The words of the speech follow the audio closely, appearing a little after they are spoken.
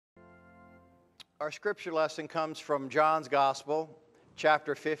Our scripture lesson comes from John's Gospel,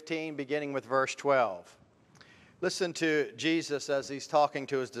 chapter 15, beginning with verse 12. Listen to Jesus as he's talking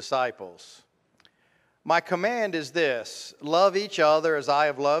to his disciples. My command is this: love each other as I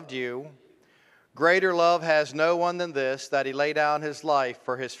have loved you. Greater love has no one than this, that he lay down his life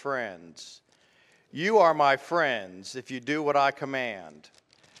for his friends. You are my friends if you do what I command.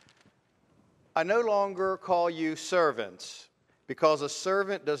 I no longer call you servants, because a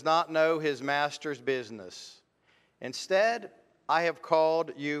servant does not know his master's business. Instead, I have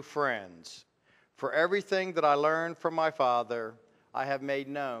called you friends. For everything that I learned from my Father, I have made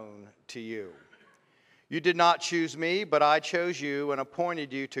known to you. You did not choose me, but I chose you and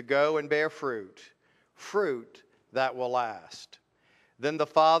appointed you to go and bear fruit, fruit that will last. Then the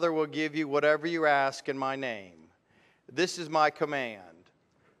Father will give you whatever you ask in my name. This is my command: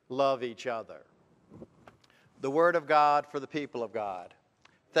 love each other. The word of God for the people of God.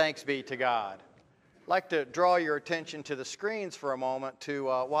 Thanks be to God. I'd like to draw your attention to the screens for a moment to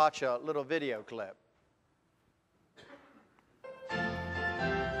watch a little video clip.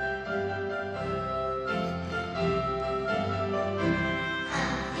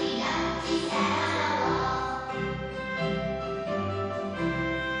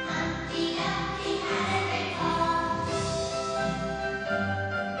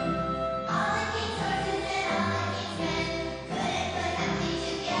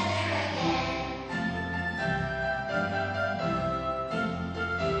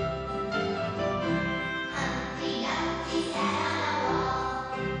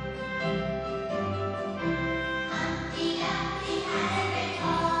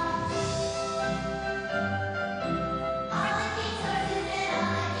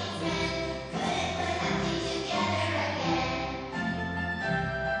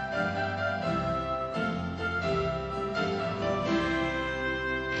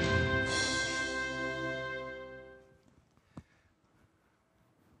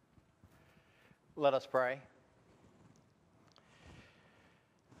 Let us pray.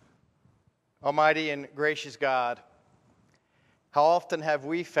 Almighty and gracious God, how often have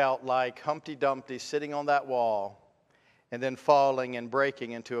we felt like Humpty Dumpty sitting on that wall and then falling and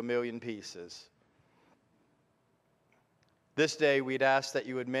breaking into a million pieces? This day we'd ask that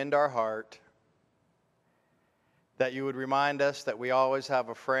you would mend our heart, that you would remind us that we always have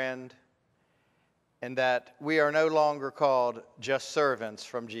a friend, and that we are no longer called just servants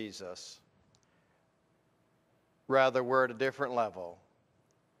from Jesus. Rather, we're at a different level.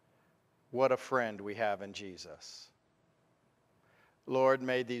 What a friend we have in Jesus. Lord,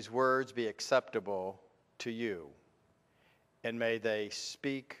 may these words be acceptable to you, and may they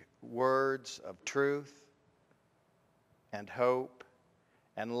speak words of truth and hope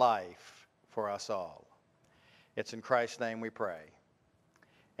and life for us all. It's in Christ's name we pray.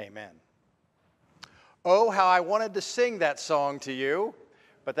 Amen. Oh, how I wanted to sing that song to you,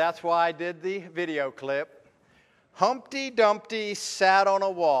 but that's why I did the video clip. Humpty Dumpty sat on a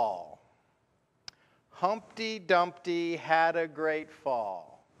wall. Humpty Dumpty had a great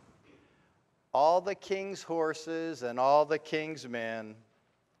fall. All the king's horses and all the king's men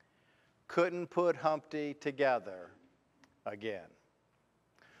couldn't put Humpty together again.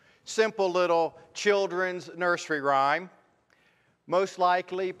 Simple little children's nursery rhyme, most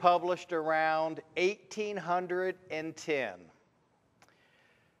likely published around 1810.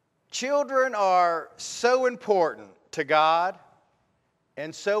 Children are so important to God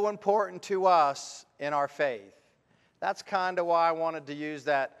and so important to us in our faith. That's kind of why I wanted to use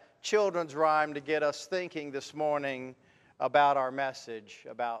that children's rhyme to get us thinking this morning about our message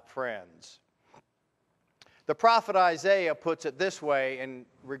about friends. The prophet Isaiah puts it this way in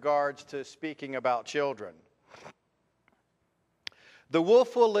regards to speaking about children. The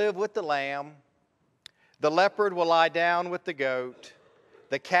wolf will live with the lamb, the leopard will lie down with the goat,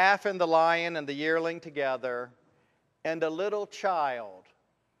 the calf and the lion and the yearling together, and a little child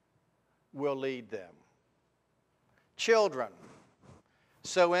will lead them. Children,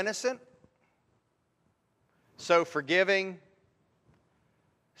 so innocent, so forgiving,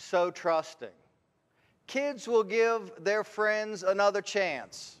 so trusting. Kids will give their friends another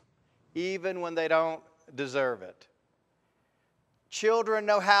chance, even when they don't deserve it. Children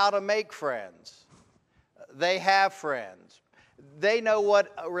know how to make friends. They have friends. They know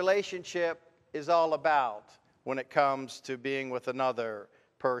what a relationship is all about when it comes to being with another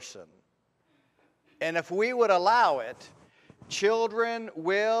person. And if we would allow it, children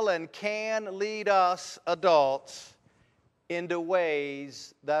will and can lead us adults into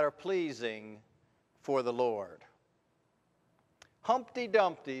ways that are pleasing for the Lord. Humpty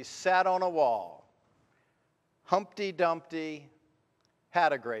Dumpty sat on a wall. Humpty Dumpty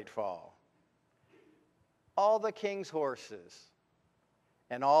had a great fall. all the king's horses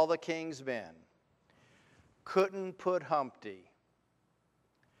and all the king's men couldn't put Humpty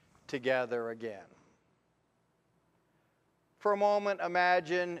together again. For a moment,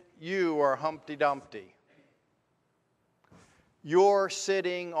 imagine you are Humpty Dumpty. You're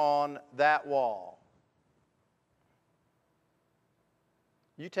sitting on that wall.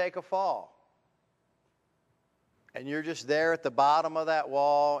 You take a fall. And you're just there at the bottom of that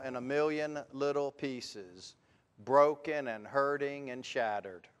wall in a million little pieces, broken and hurting and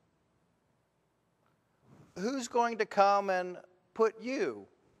shattered. Who's going to come and put you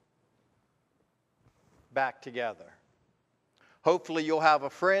back together? Hopefully you'll have a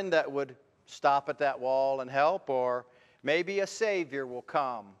friend that would stop at that wall and help, or maybe a Savior will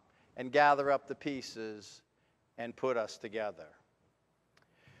come and gather up the pieces and put us together.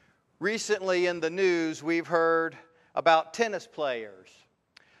 Recently in the news, we've heard about tennis players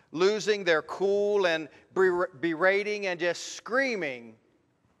losing their cool and berating and just screaming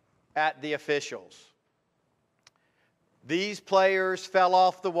at the officials. These players fell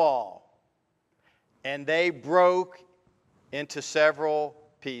off the wall and they broke into several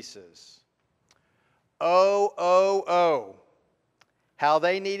pieces. Oh, how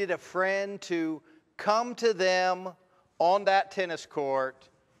they needed a friend to come to them on that tennis court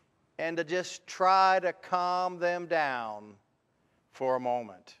and to just try to calm them down for a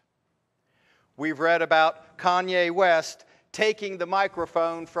moment. We've read about Kanye West taking the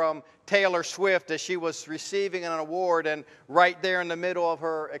microphone from Taylor Swift as she was receiving an award, and right there in the middle of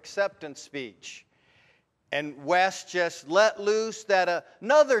her acceptance speech. And West just let loose that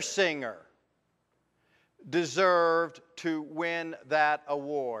another singer deserved to win that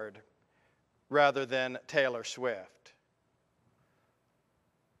award rather than Taylor Swift.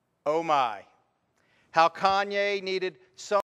 Oh my, how Kanye needed so